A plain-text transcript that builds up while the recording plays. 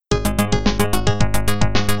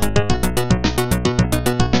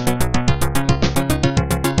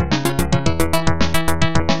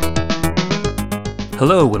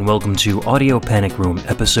Hello and welcome to Audio Panic Room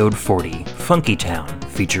Episode 40, Funky Town,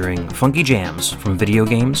 featuring funky jams from video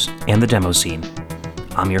games and the demo scene.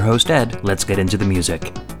 I'm your host Ed, let's get into the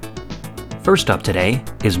music. First up today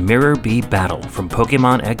is Mirror B Battle from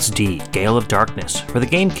Pokémon XD Gale of Darkness for the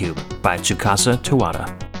GameCube by Tsukasa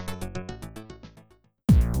Tawada.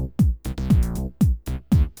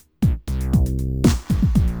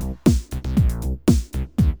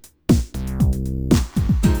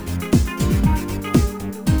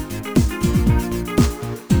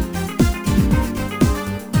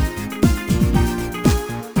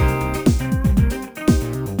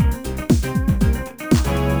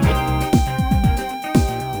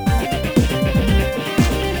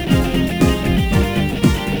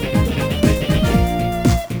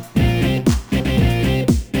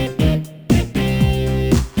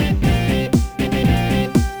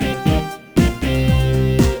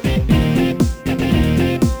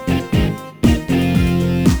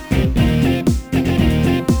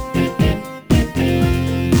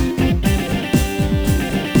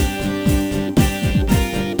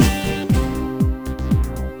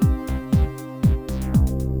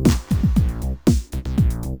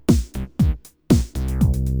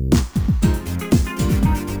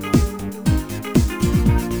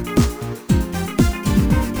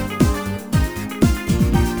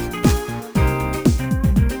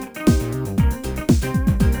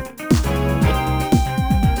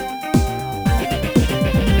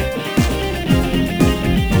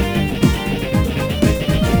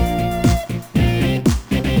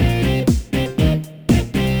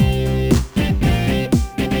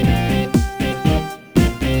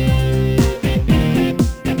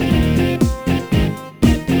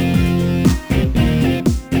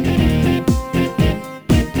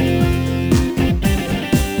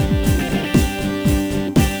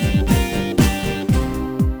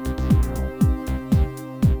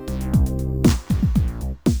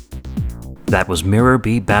 That was Mirror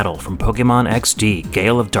B Battle from Pokémon XD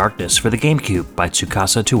Gale of Darkness for the GameCube by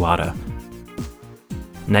Tsukasa Tawada.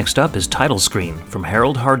 Next up is Title Screen from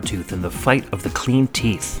Harold Hardtooth and the Fight of the Clean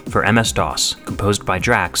Teeth for MS-DOS, composed by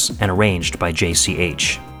Drax and arranged by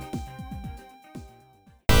JCH.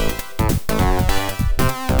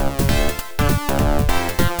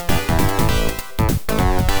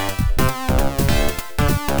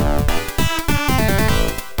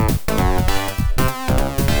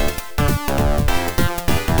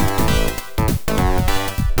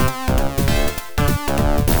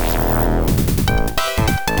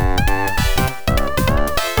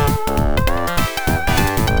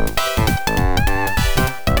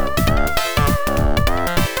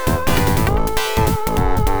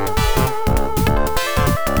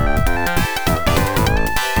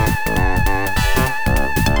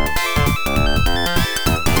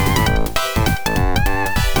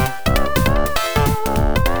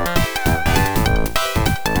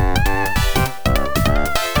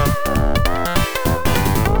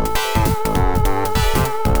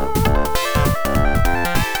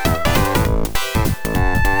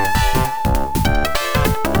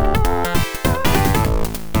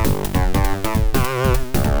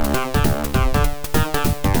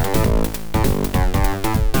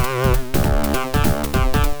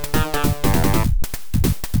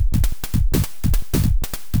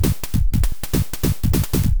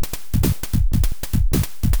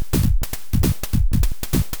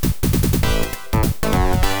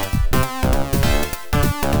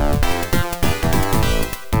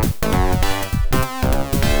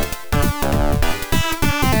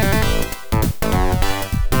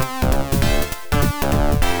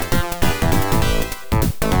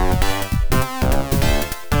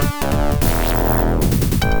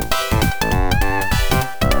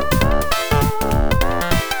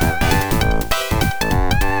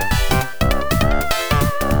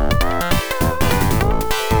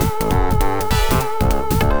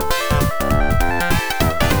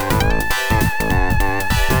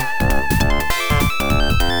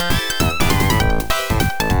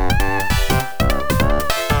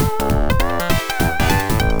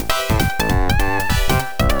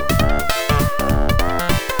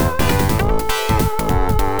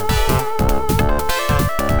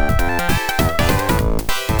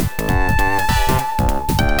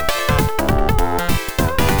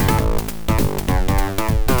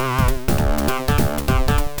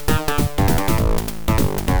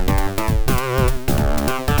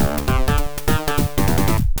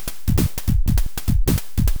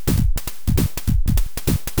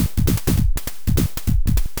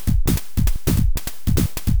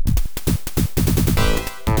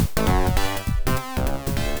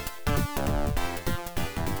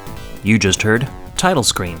 You just heard Title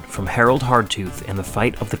screen from Harold Hardtooth and the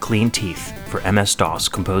Fight of the Clean Teeth for MS-DOS,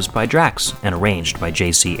 composed by Drax and arranged by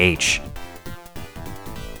JCH.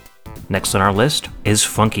 Next on our list is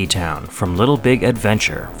Funky Town from Little Big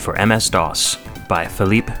Adventure for MS-DOS by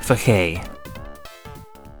Philippe Fekkai.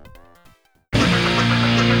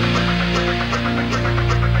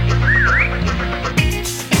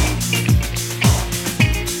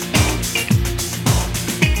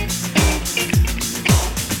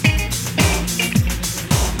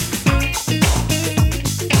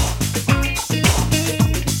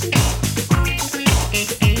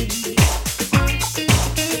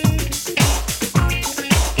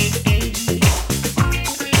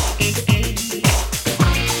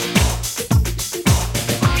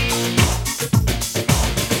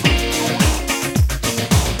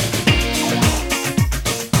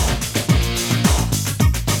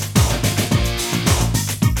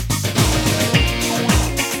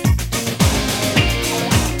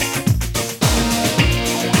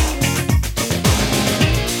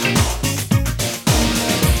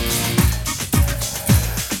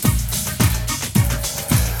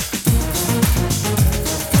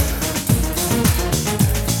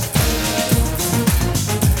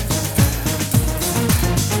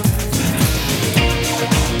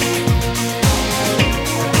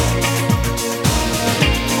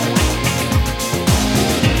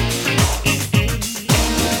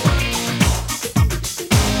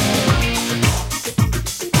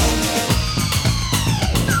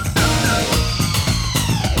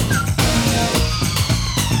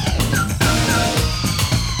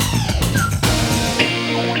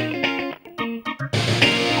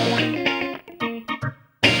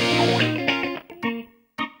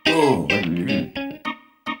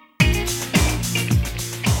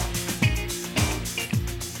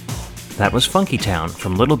 That was Funky Town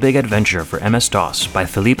from Little Big Adventure for MS-DOS by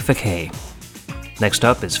Philippe Fekkai. Next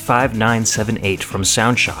up is 5978 from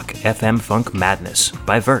Soundshock FM Funk Madness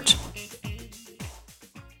by Vert.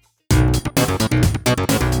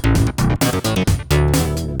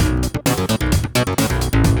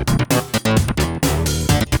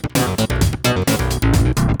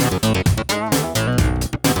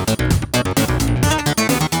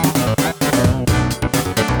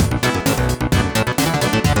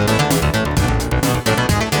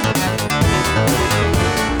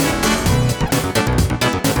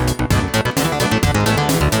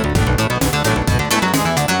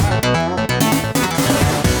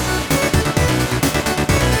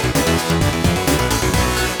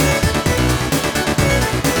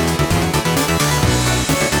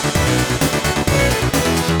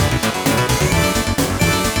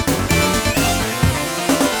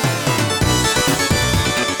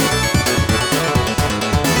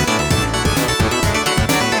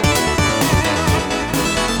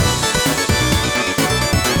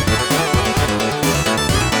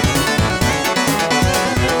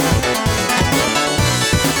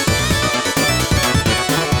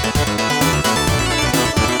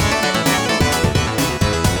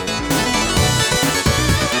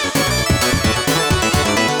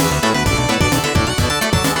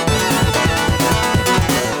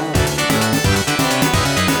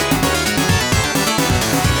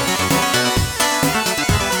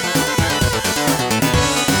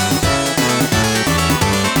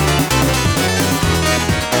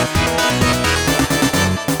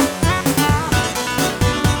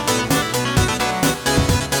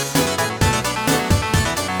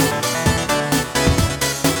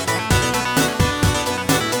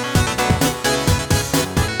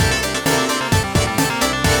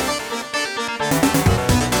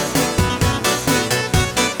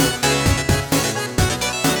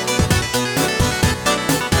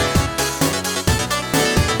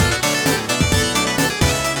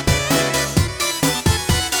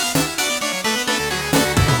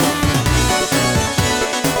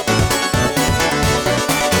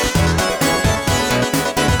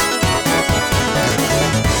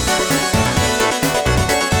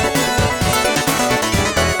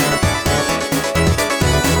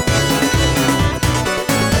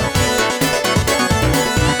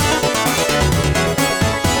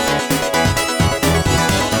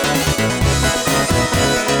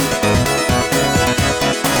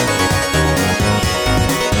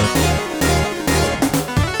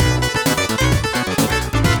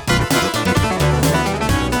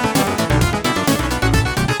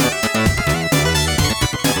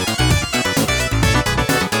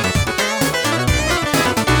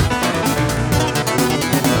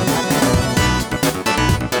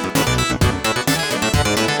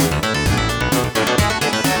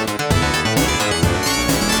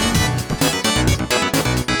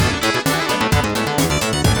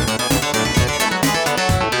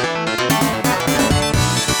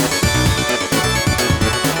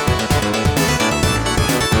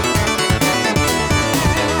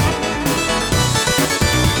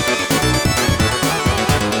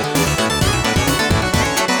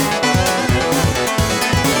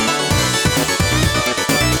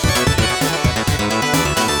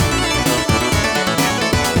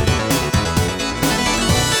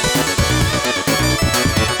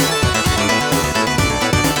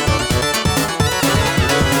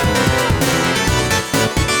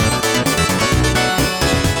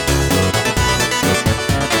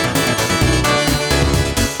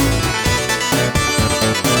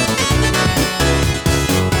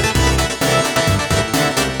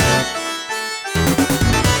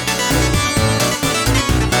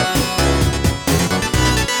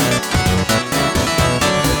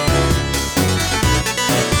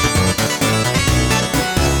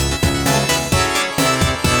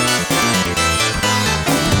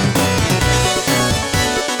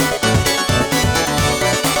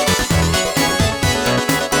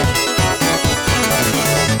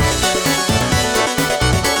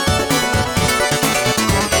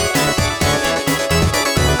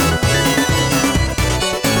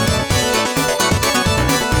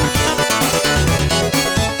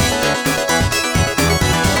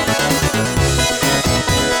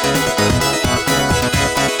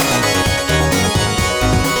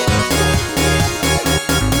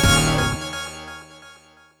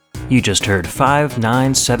 You just heard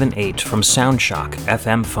 5978 from Soundshock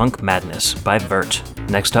FM Funk Madness by Vert.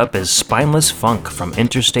 Next up is Spineless Funk from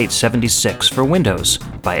Interstate 76 for Windows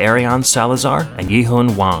by Ariane Salazar and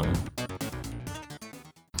Yihun Wang.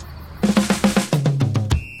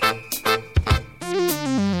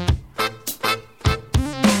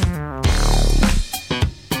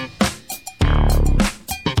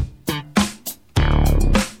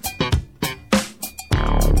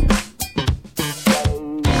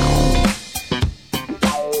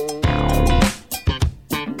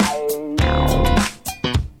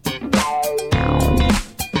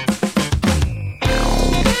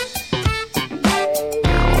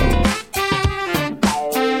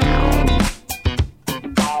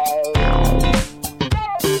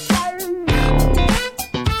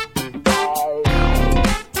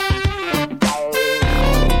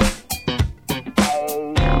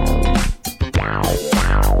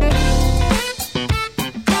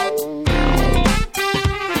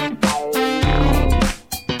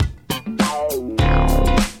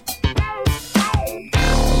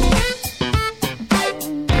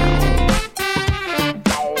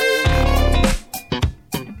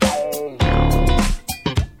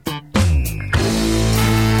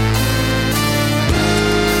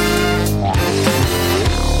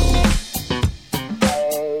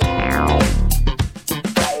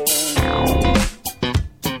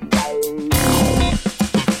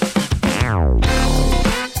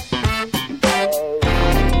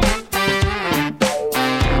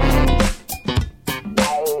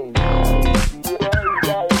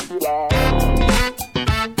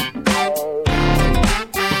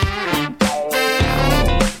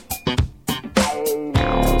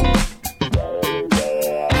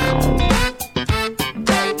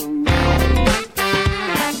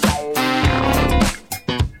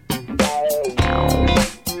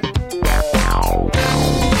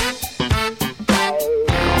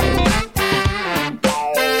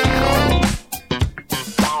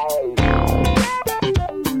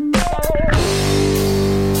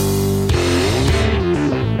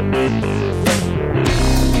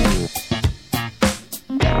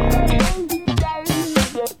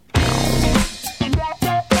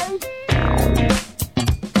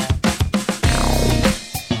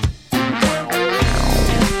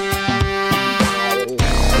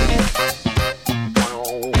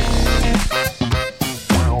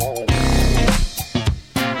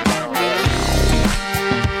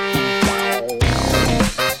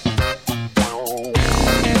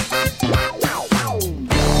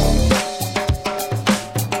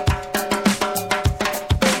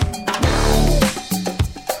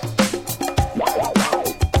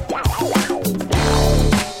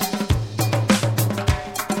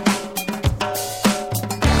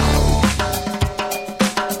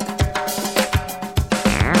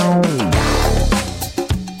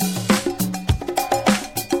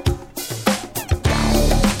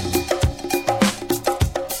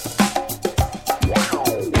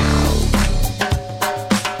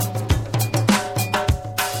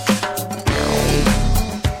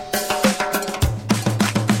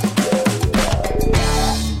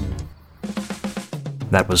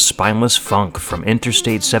 That was Spineless Funk from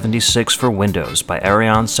Interstate 76 for Windows by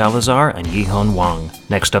Ariane Salazar and Yihun Wang.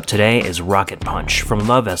 Next up today is Rocket Punch from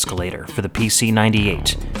Love Escalator for the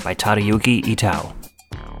PC-98 by Tadayuki Itao.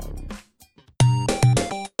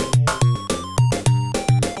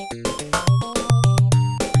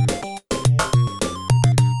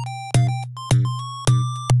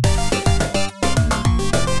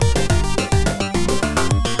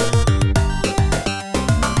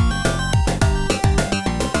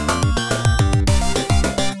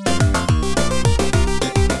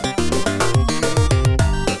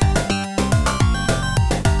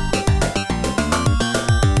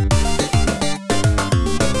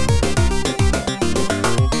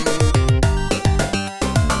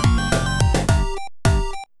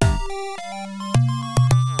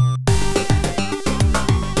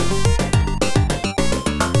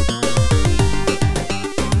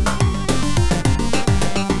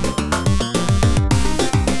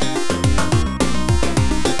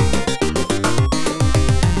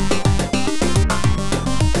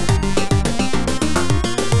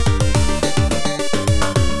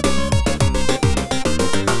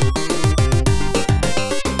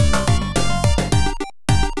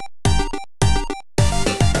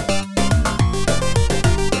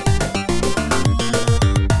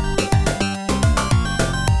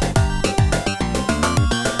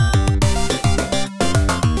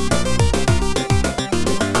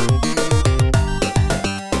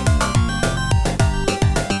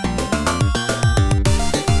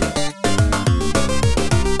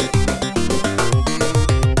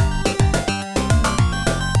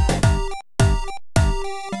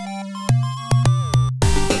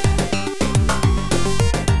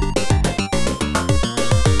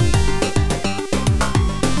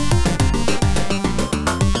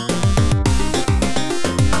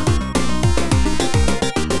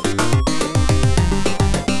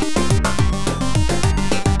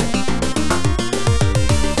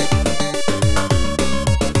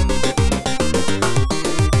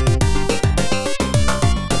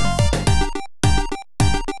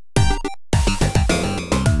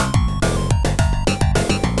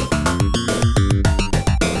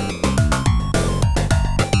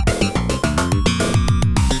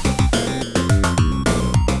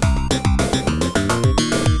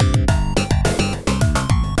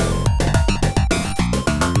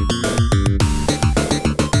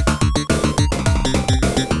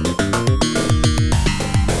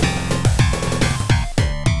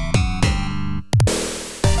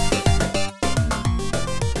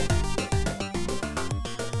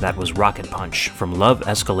 That was Rocket Punch from Love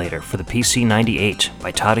Escalator for the PC-98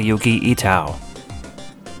 by Tadayuki Itao.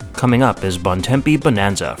 Coming up is Bontempi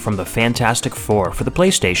Bonanza from the Fantastic Four for the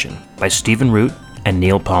PlayStation by Stephen Root and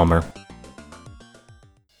Neil Palmer.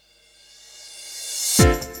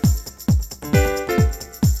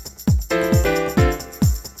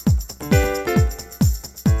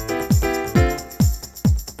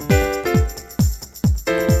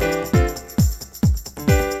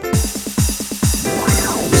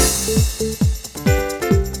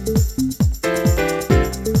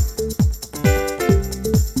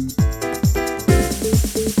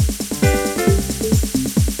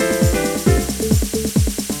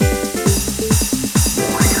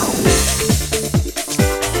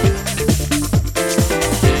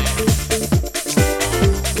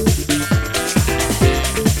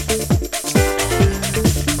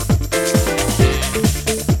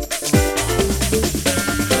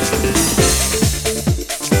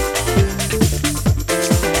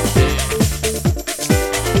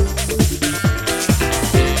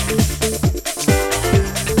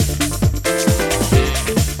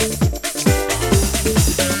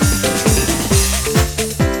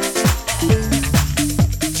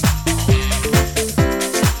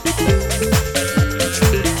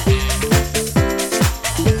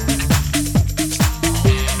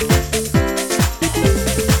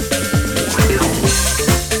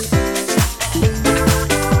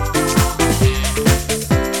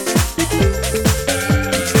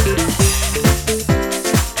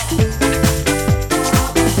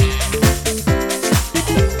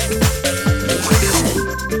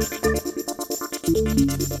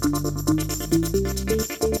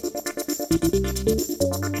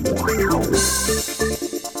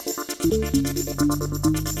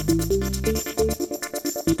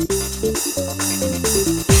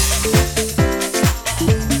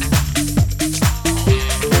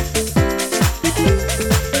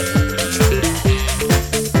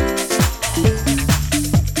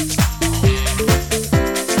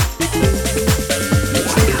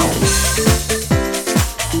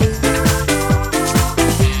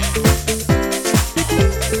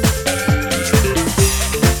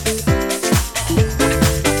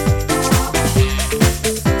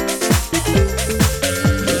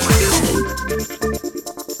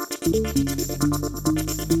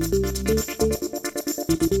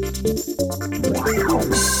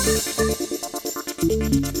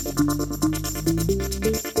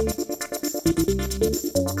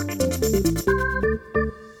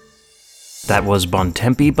 That was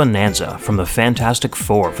Bontempi Bonanza from the Fantastic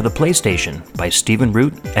Four for the PlayStation by Stephen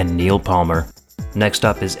Root and Neil Palmer. Next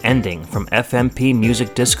up is Ending from FMP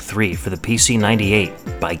Music Disc 3 for the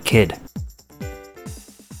PC-98 by Kid.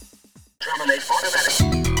 Terminate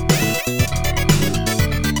automatic.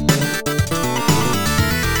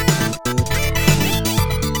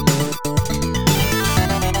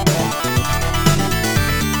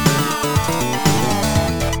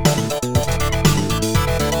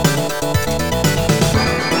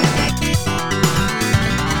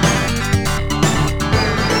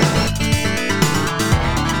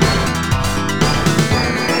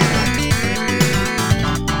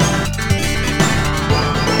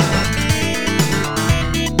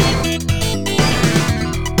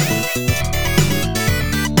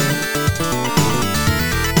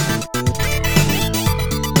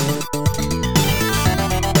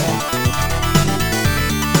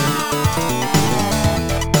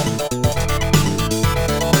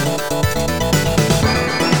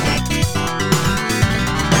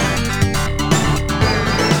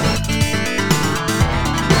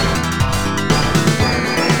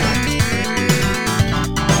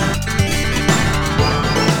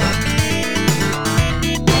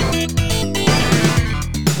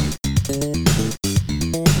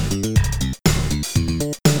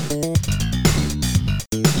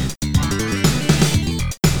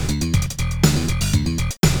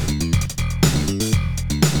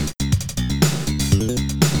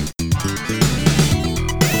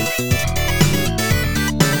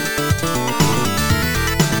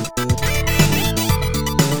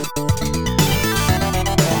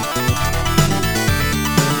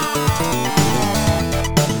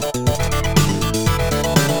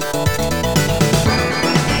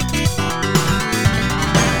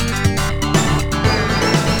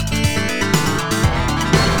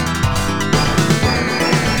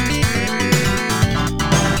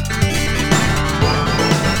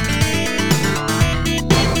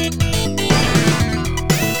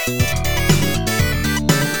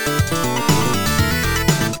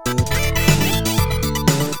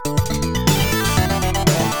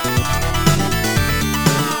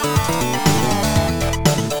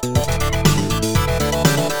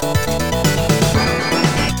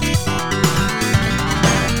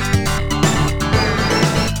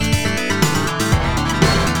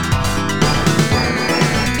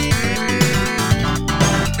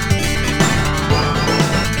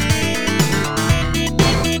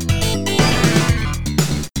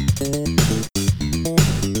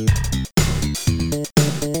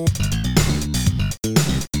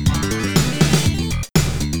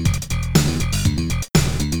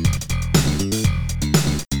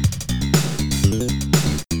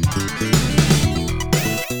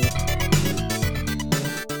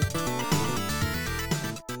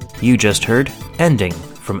 You just heard Ending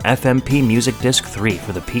from FMP Music Disc 3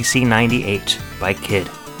 for the PC-98 by Kid.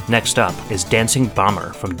 Next up is Dancing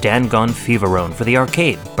Bomber from Dangon Feverone for the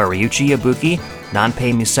arcade by Ryuichi Yabuki,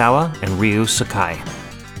 Nanpei Misawa, and Ryu Sakai.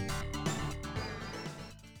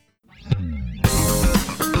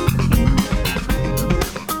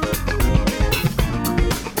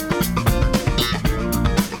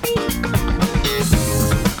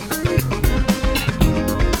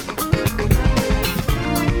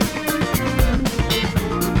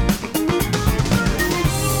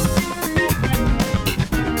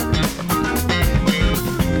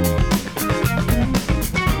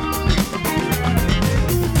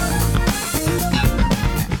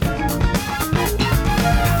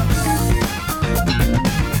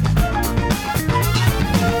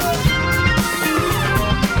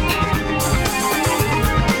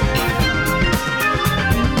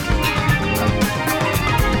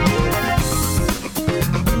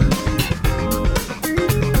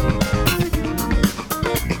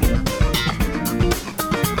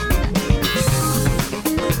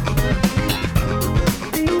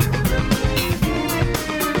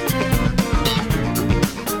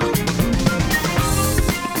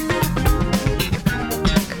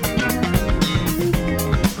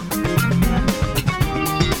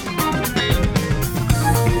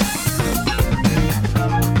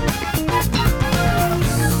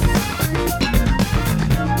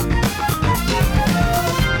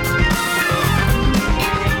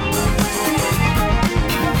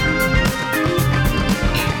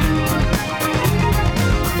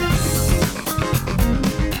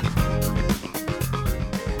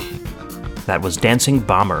 That was Dancing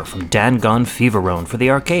Bomber from Dangon Feverone for the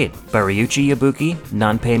arcade by Ryuichi Yabuki,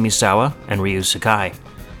 Nanpei Misawa, and Ryu Sakai.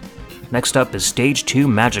 Next up is Stage 2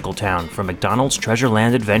 Magical Town from McDonald's Treasure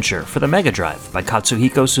Land Adventure for the Mega Drive by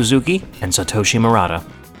Katsuhiko Suzuki and Satoshi Murata.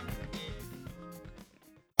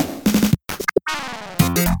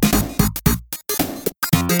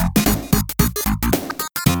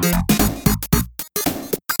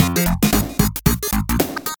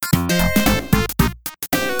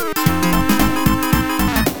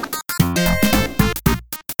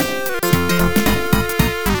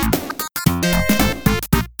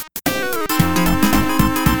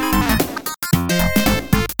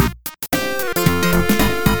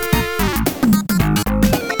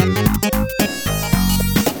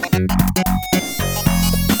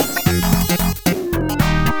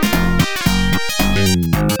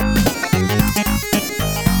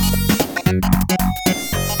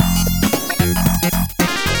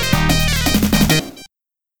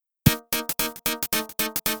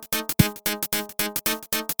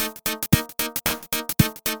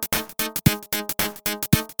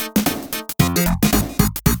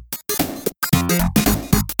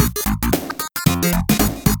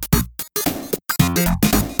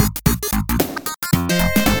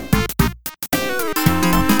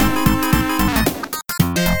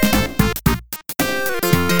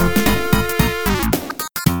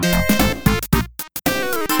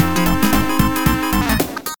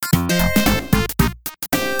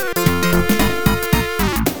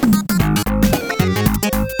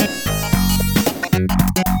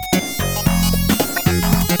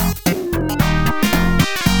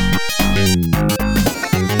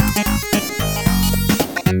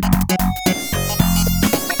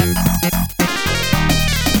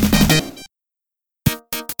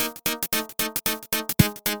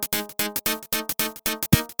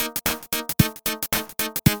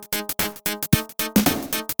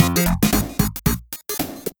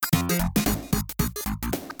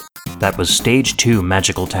 That was Stage 2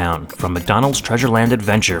 Magical Town from McDonald's Treasure Land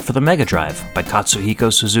Adventure for the Mega Drive by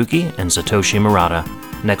Katsuhiko Suzuki and Satoshi Murata.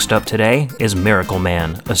 Next up today is Miracle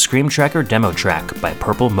Man, a Scream Tracker demo track by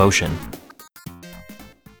Purple Motion.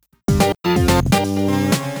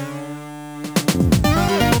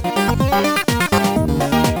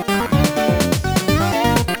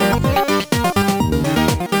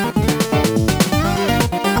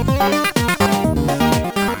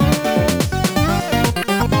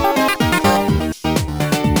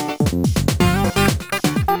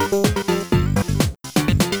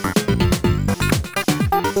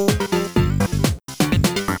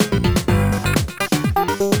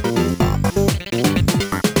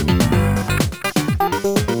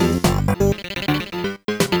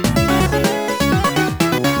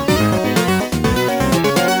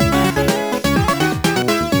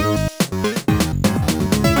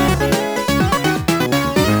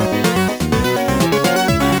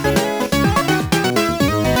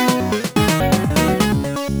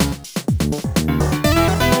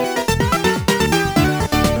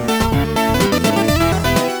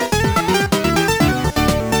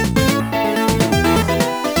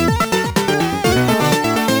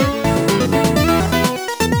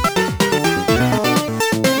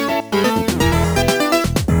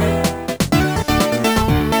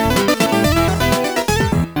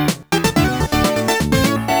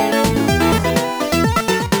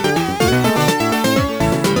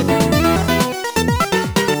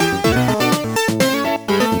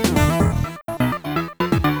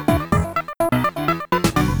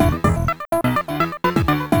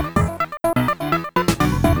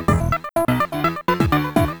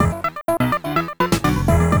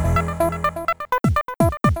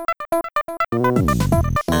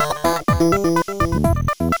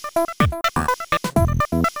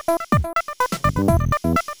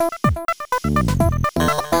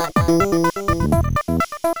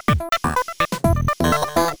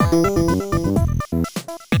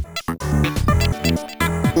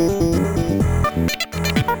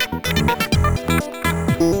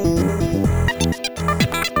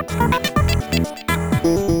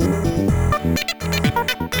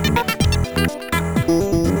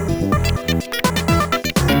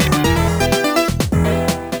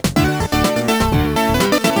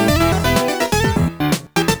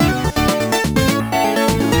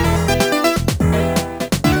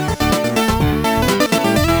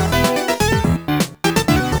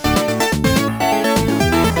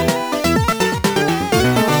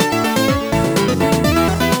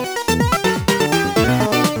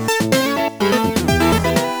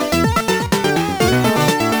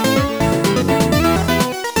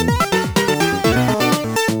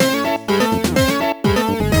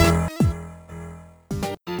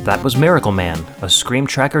 That was Miracle Man, a Scream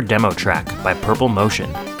Tracker demo track by Purple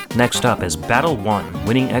Motion. Next up is Battle 1,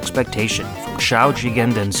 Winning Expectation from Chao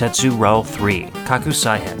Jigen Densetsu RAL 3,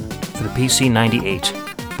 Kakusaihen, for the PC 98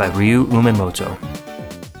 by Ryu Umemoto.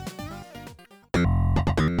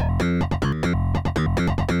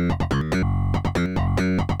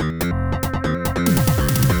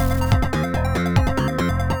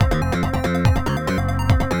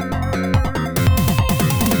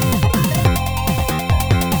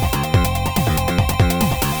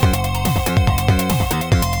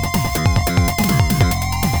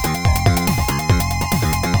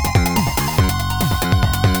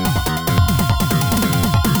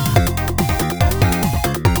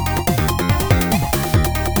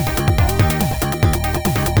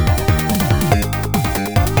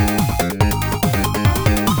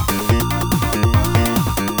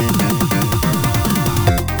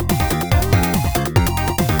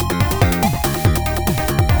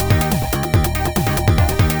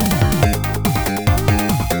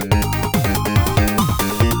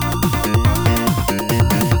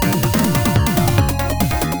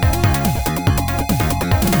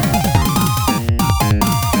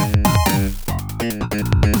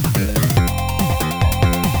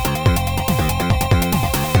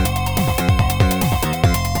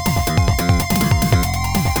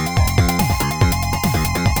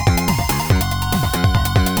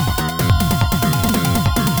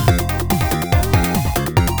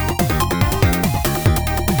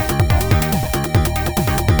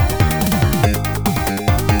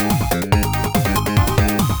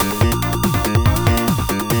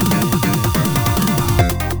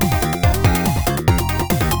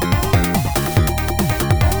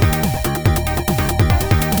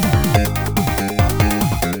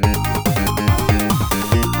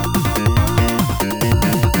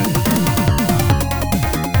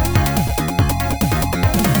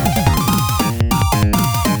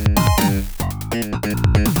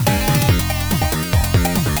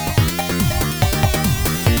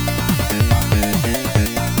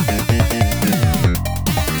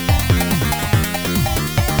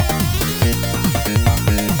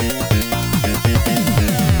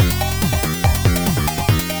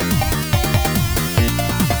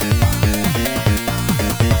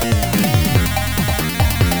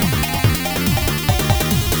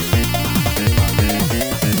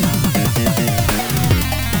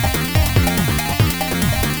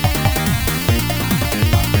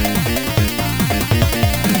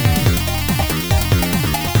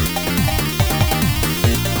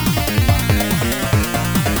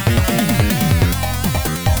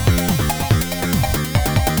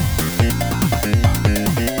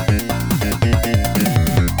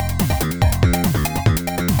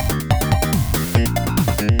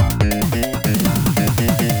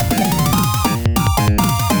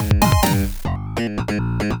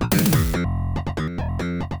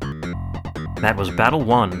 That was Battle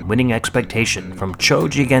 1, Winning Expectation from Chao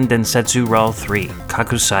Jigen Densetsu RAL 3,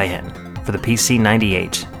 Kakusaihen, for the PC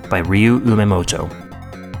 98 by Ryu Umemoto.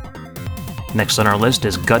 Next on our list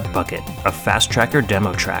is Gut Bucket, a Fast Tracker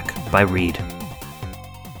demo track by Reed.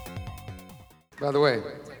 By the way,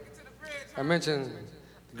 I mentioned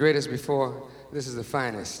the greatest before. This is the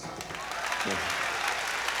finest. Yeah.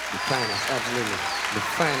 The finest, absolutely. The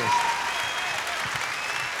finest.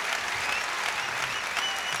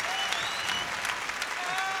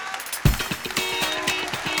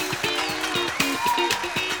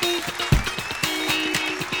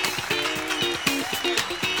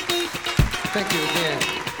 Thank you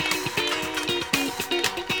again.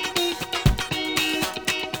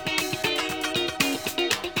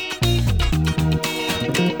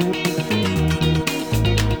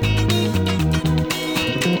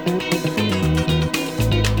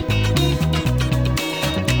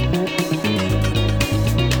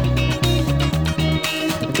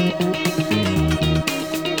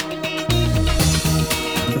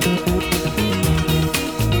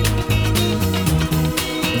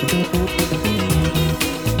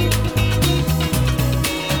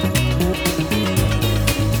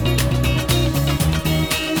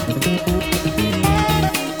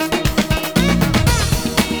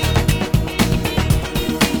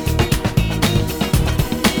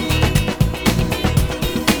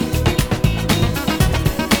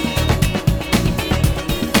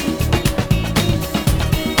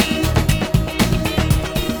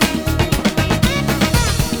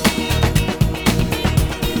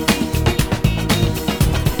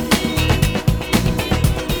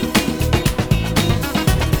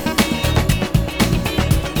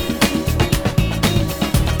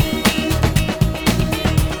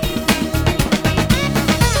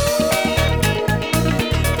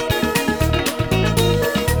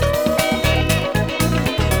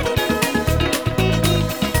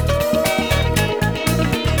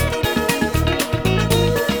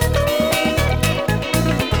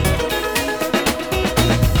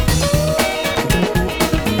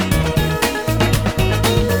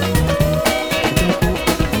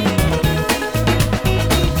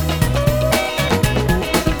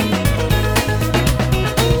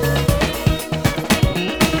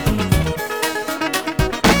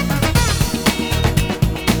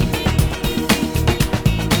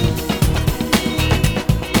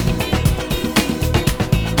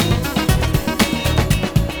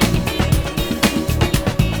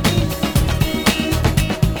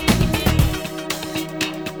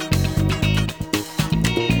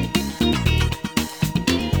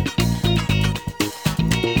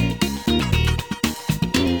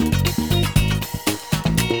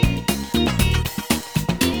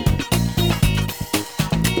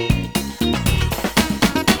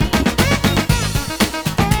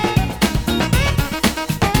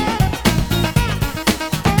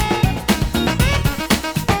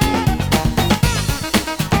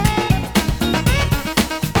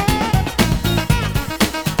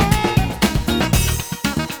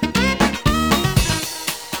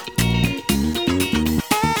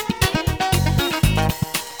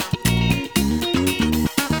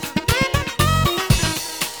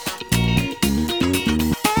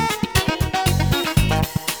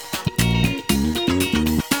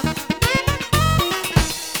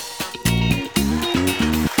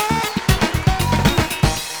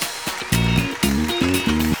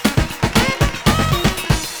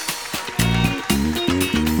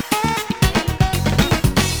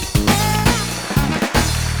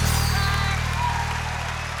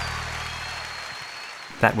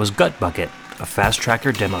 That was Gut Bucket, a Fast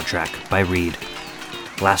Tracker demo track by Reed.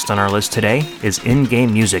 Last on our list today is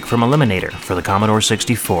in-game music from Eliminator for the Commodore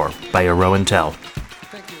 64 by Iro & Tell.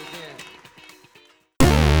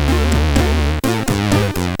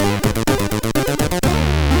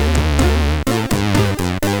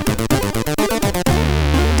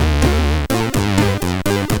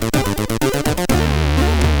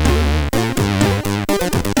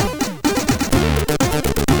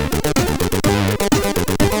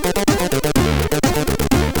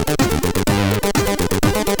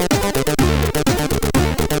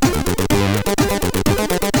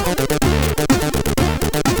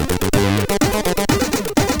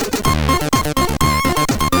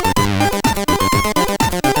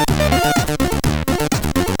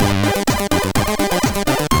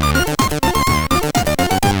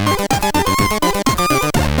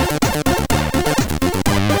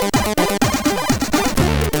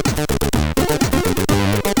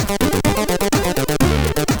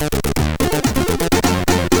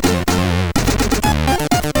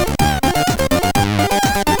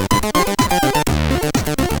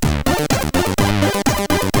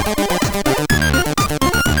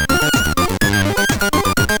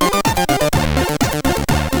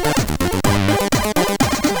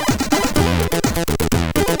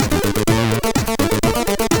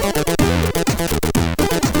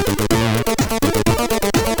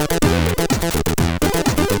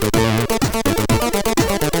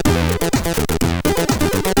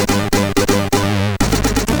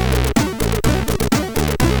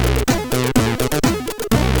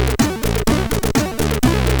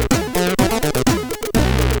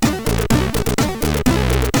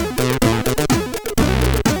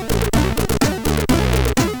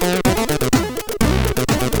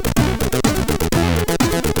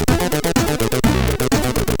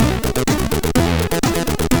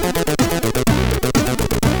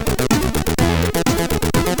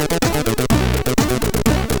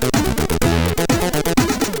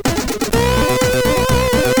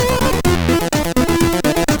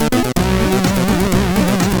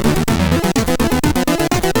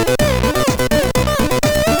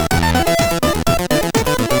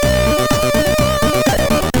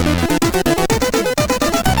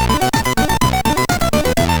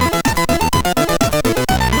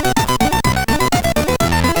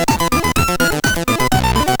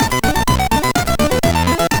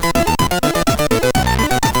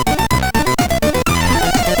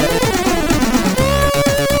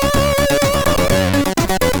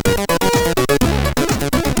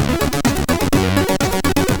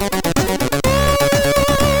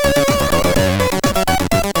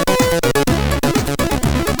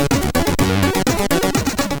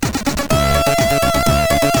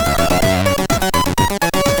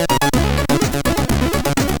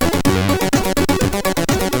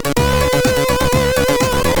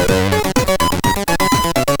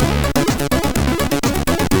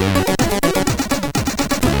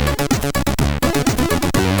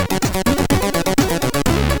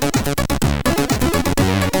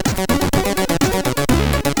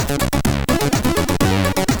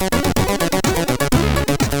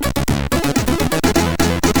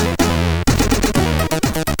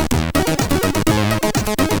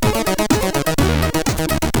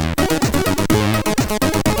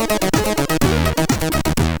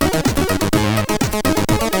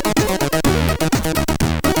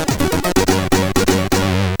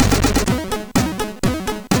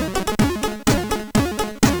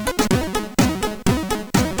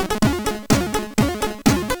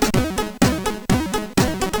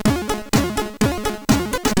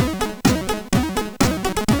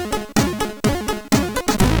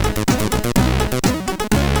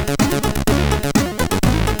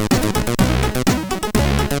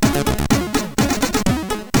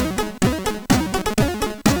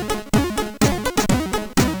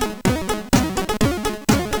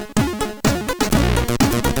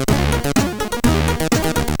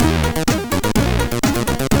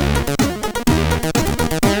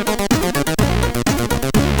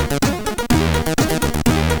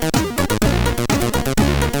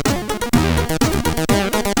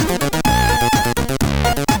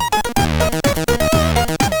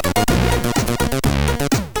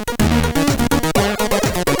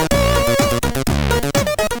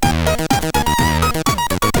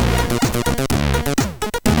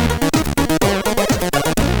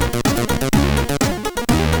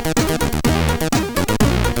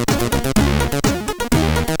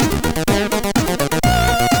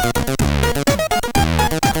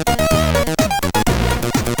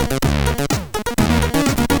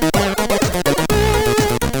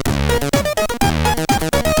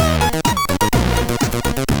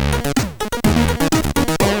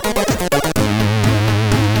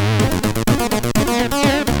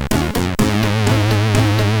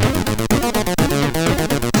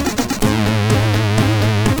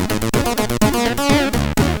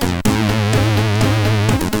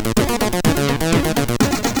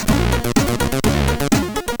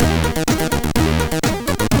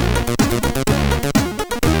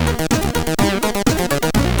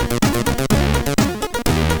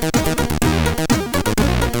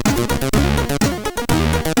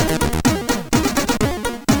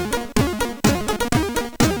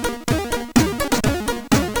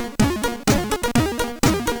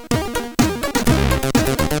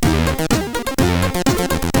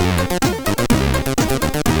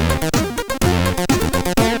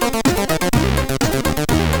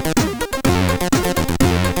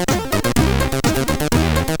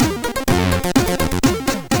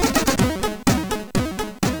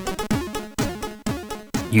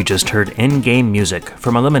 You just heard in-game music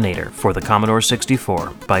from Eliminator for the Commodore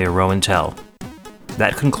 64 by Rowan Tell.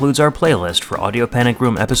 That concludes our playlist for Audio Panic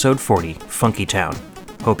Room Episode 40, Funky Town.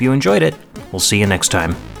 Hope you enjoyed it. We'll see you next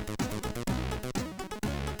time.